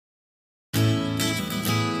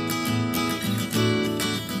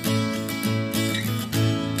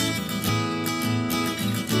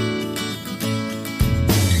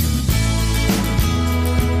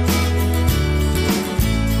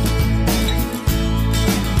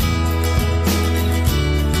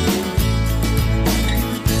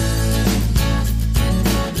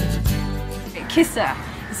Kisa.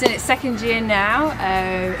 It's in its second year now.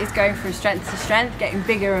 It's going from strength to strength, getting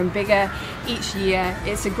bigger and bigger each year.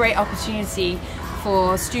 It's a great opportunity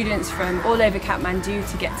for students from all over Kathmandu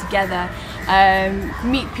to get together,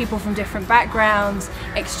 meet people from different backgrounds,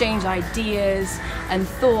 exchange ideas and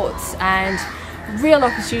thoughts, and real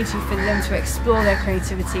opportunity for them to explore their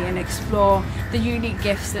creativity and explore the unique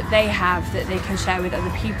gifts that they have that they can share with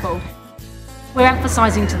other people. We're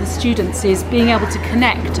emphasising to the students is being able to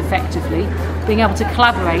connect effectively, being able to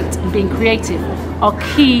collaborate and being creative are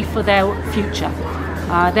key for their future.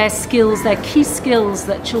 Their skills, their key skills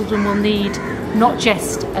that children will need not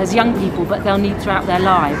just as young people but they'll need throughout their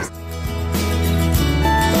lives.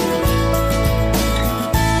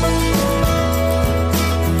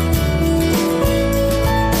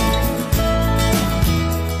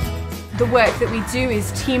 The work that we do is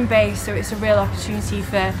team-based, so it's a real opportunity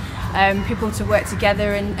for people to work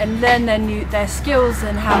together and learn their skills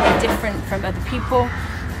and how they're different from other people,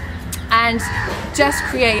 and just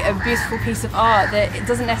create a beautiful piece of art that it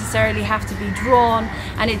doesn't necessarily have to be drawn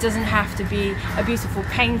and it doesn't have to be a beautiful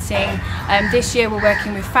painting. This year we're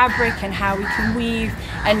working with fabric and how we can weave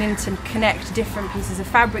and interconnect different pieces of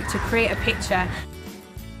fabric to create a picture.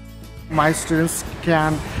 My students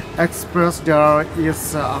can express their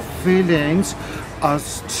feelings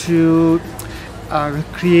as to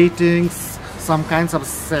creating some kinds of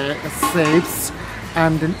shapes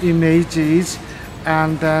and then images,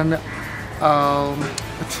 and then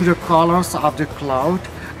to the colors of the cloud.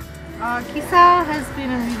 Kisa has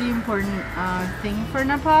been a really important thing for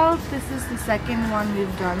Nepal. This is the second one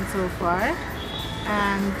we've done so far,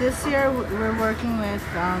 and this year we're working with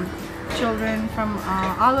children from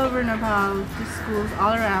all over Nepal, the schools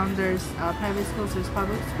all around. There's private schools, there's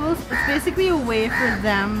public schools. It's basically a way for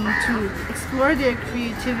them to explore their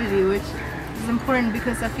creativity, which is important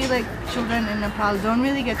because I feel like children in Nepal don't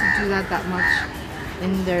really get to do that much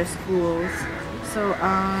in their schools. So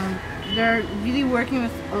they're really working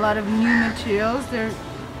with a lot of new materials. They're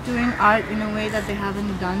doing art in a way that they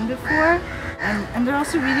haven't done before, and they're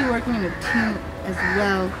also really working in a team as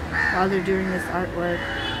well while they're doing this artwork.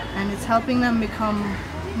 And it's helping them become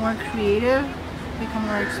more creative, become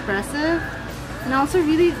more expressive, and also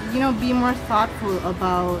really, be more thoughtful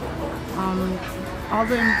about all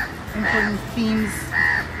the important themes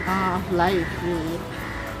of life, really.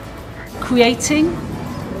 Creating,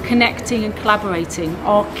 connecting and collaborating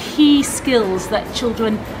are key skills that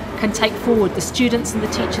children can take forward, the students and the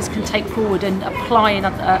teachers can take forward and apply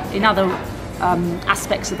in other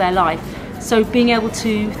aspects of their life. So being able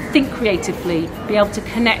to think creatively, be able to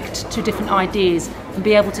connect to different ideas and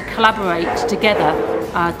be able to collaborate together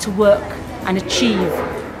to work and achieve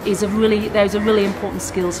those are really important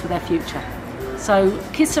skills for their future. So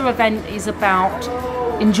KISC event is about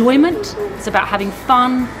enjoyment, it's about having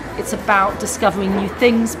fun, it's about discovering new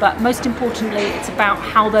things, but most importantly it's about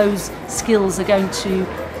how those skills are going to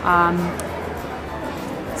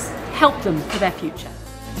help them for their future.